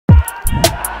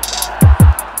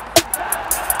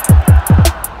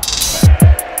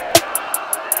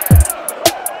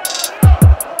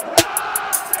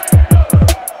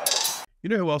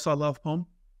else I love, Pom?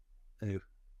 Who?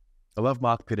 I love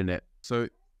Marc Pittonet. So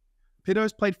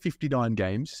Pitto's played 59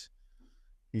 games.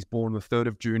 He's born the 3rd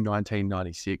of June,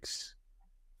 1996.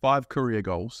 5 career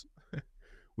goals.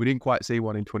 We didn't quite see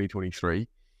one in 2023.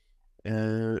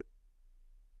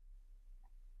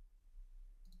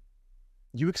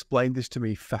 You explained this to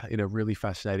me in a really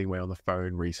fascinating way on the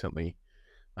phone recently.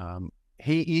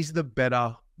 He is the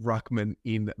better ruckman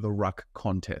in the ruck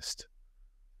contest.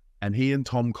 And he and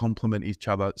Tom complement each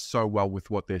other so well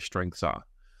with what their strengths are,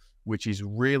 which is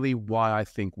really why I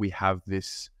think we have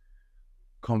this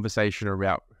conversation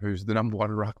about who's the number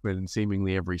one ruckman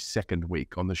seemingly every second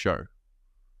week on the show.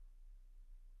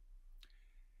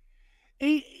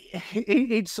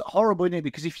 It's horrible, isn't it?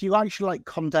 Because if you actually like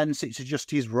condense it to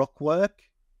just his ruck work,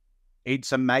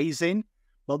 it's amazing.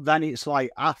 But then it's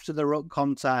like after the ruck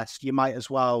contest, you might as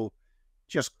well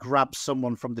just grab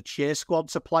someone from the cheer squad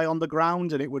to play on the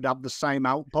ground and it would have the same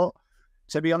output.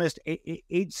 To be honest,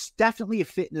 it's definitely a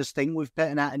fitness thing with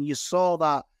Pittonet, and you saw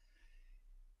that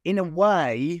in a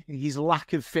way, his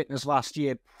lack of fitness last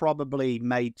year probably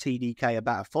made TDK a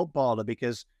better footballer,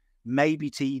 because maybe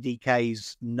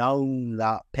TDK's known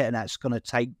that Pittonet's going to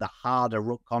take the harder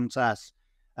ruck contest,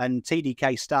 and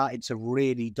TDK started to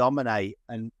really dominate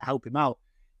and help him out.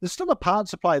 There's still a part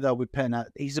to play, though, with Pittonet.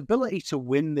 His ability to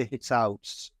win the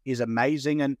hit-outs is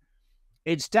amazing, and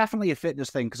it's definitely a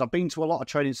fitness thing, because I've been to a lot of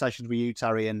training sessions with you,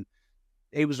 Terry, and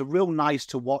it was real nice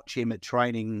to watch him at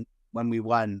training when we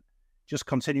went, just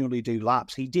continually do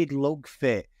laps. He did look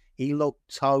fit. He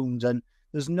looked toned, and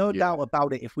there's no doubt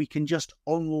about it. If we can just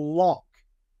unlock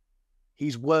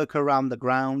his work around the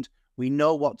ground, we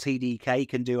know what TDK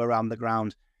can do around the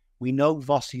ground. We know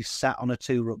Voss is set on a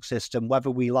 2-ruck system,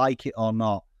 whether we like it or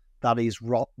not. That is,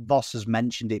 Voss has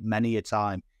mentioned it many a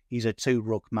time. He's a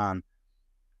 2-ruck man.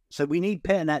 So we need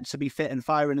Pittonet to be fit and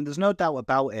firing, and there's no doubt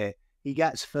about it. He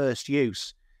gets first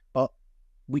use, but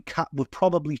we're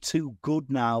probably too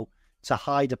good now to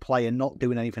hide a player not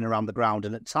doing anything around the ground.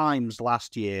 And at times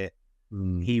last year,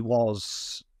 it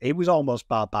was almost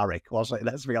barbaric, wasn't it?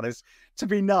 Let's be honest. To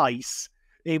be nice,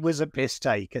 it was a piss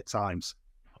take at times.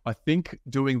 I think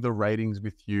doing the ratings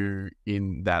with you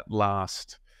in that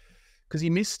last, because I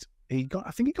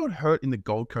think he got hurt in the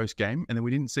Gold Coast game, and then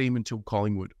we didn't see him until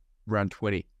Collingwood, round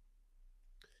 20.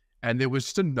 And there was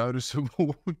just a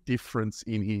noticeable difference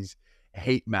in his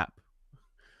heat map.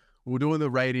 We were doing the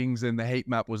ratings, and the heat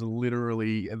map was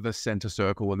literally the center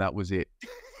circle, and that was it.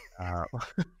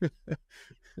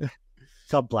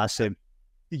 God bless him.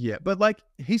 Yeah, but like,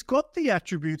 he's got the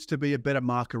attributes to be a better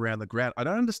marker around the ground. I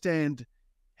don't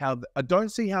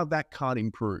see how that can't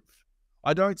improve.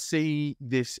 I don't see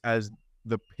this as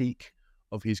the peak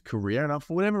of his career, and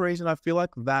for whatever reason, I feel like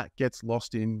that gets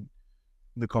lost in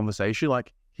the conversation.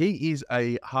 Like, he is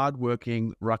a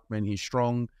hardworking ruckman. He's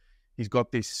strong. He's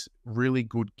got this really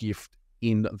good gift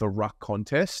in the ruck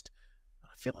contest. I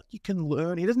feel like you can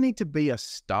learn. He doesn't need to be a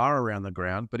star around the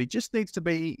ground, but he just needs to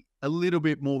be a little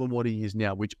bit more than what he is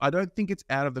now, which I don't think it's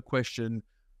out of the question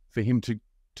for him to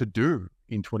do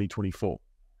in 2024.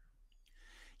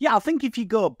 Yeah, I think if you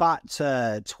go back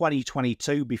to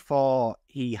 2022, before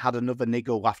he had another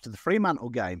niggle after the Fremantle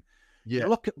game,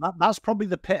 look at that. That's probably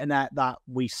the Pittonet that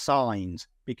we signed,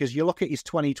 because you look at his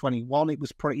 2021, it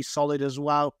was pretty solid as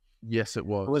well. Yes, it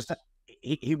was.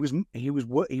 He was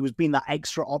being that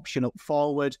extra option up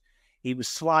forward. He was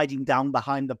sliding down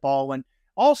behind the ball. And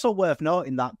also worth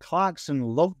noting that Clarkson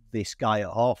loved this guy at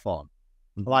Hawthorn.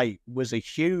 Was a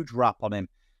huge rap on him.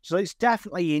 So it's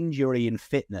definitely injury and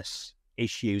fitness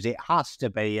issues. It has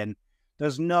to be. And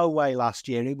there's no way last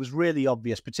year. It was really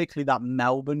obvious, particularly that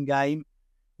Melbourne game,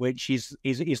 which is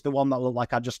the one that looked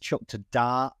like I just chucked a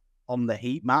dart on the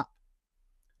heat map.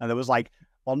 And there was like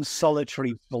one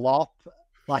solitary flop.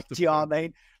 Like, do you know what I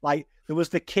mean? Like, there was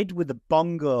the kid with the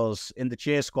bongos in the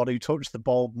cheer squad who touched the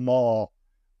ball more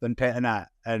than Pittonet,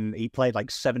 and he played like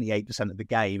 78% of the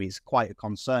game. It's quite a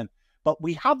concern. But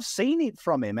we have seen it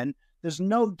from him, and there's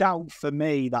no doubt for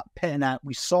me that Pittonet,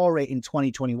 we saw it in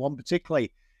 2021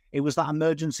 particularly, it was that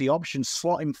emergency option,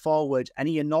 slot him forward, and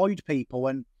he annoyed people.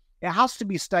 And it has to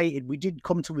be stated, we did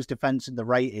come to his defence in the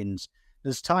ratings.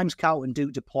 There's times Carlton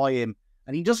do deploy him,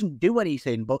 and he doesn't do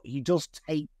anything, but he does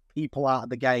take people out of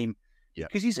the game,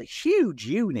 because he's a huge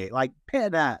unit. Like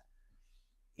Pittonet,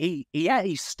 he ate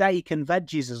his steak and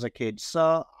veggies as a kid.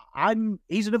 So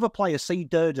he's another player. See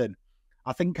Durden.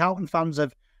 I think Carlton fans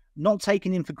have not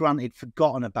taken him for granted,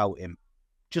 forgotten about him,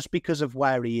 just because of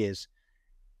where he is.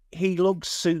 He looks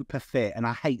super fit, and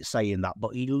I hate saying that,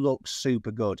 but he looks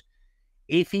super good.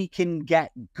 If he can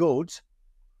get good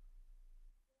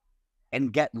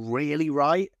and get really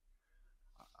right,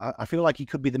 I feel like he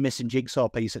could be the missing jigsaw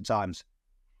piece at times.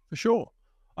 For sure.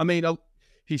 I mean,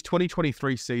 his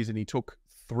 2023 season, he took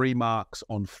 3 marks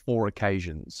on 4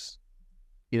 occasions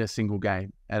in a single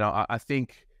game. And I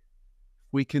think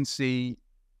we can see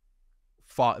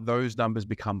those numbers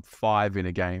become 5 in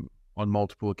a game on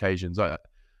multiple occasions. I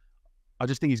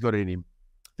just think he's got it in him.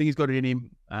 I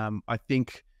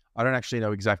don't actually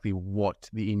know exactly what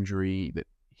the injury that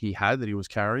he had that he was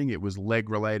carrying. It was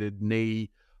leg-related,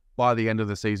 knee. By the end of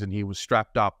the season, he was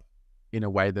strapped up in a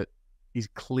way that is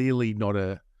clearly not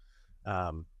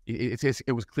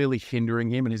it was clearly hindering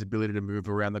him and his ability to move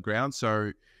around the ground.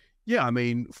 So, yeah, I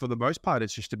mean, for the most part,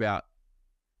 it's just about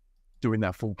doing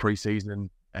that full preseason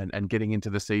and getting into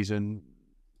the season,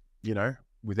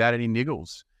 without any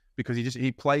niggles, because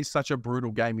he plays such a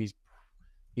brutal game.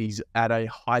 He's at a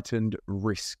heightened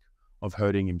risk of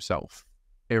hurting himself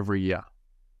every year.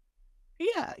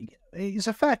 Yeah, it's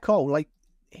a fair call. Like,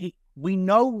 we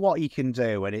know what he can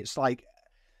do, and it's like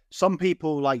some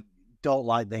people don't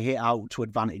like the hit out to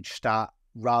advantage stat,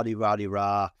 rah.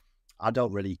 I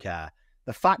don't really care.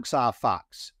 The facts are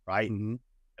facts, right? Mm-hmm.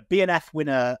 A BNF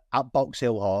winner at Box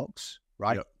Hill Hawks,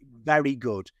 right? Yep. Very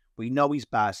good. We know he's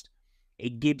best.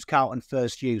 It gives Carlton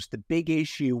first use. The big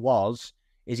issue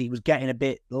is he was getting a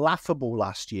bit laughable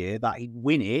last year that he'd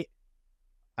win it,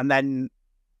 and then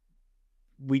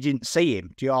we didn't see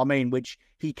him. Do you know what I mean? Which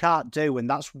he can't do, and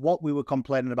that's what we were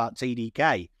complaining about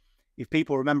TDK. If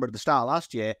people remember at the start of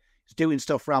last year, he's doing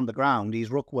stuff around the ground. His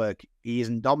ruck work, he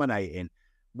isn't dominating.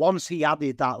 Once he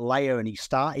added that layer and he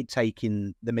started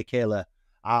taking the Michaela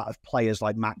out of players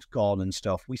like Max Gorn and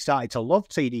stuff, we started to love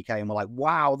TDK, and we're like,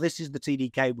 wow, this is the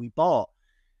TDK we bought.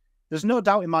 There's no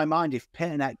doubt in my mind if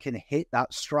Pittonet can hit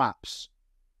that straps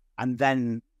and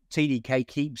then TDK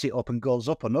keeps it up and goes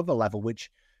up another level, which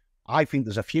I think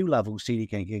there's a few levels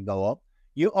TDK can go up.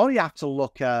 You only have to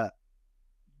look at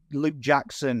Luke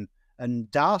Jackson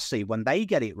and Darcy when they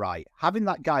get it right. Having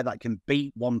that guy that can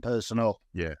beat one person up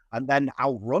and then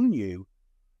outrun you,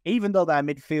 even though their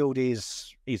midfield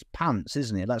is pants,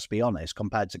 isn't it? Let's be honest,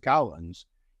 compared to Carlton's.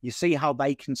 You see how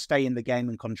they can stay in the game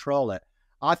and control it.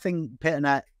 I think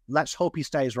Pittonet, let's hope he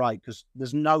stays right, because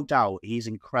there's no doubt he's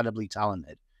incredibly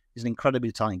talented. He's an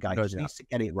incredibly talented guy. He just needs to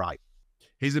get it right.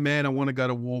 He's a man I want to go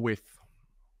to war with.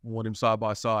 I want him side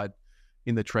by side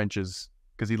in the trenches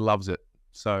because he loves it.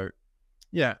 So,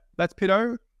 yeah, that's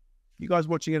Pitto. You guys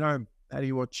watching at home, how do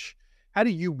you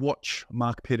watch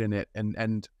Marc Pittonet,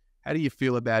 and how do you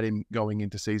feel about him going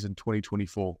into season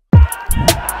 2024?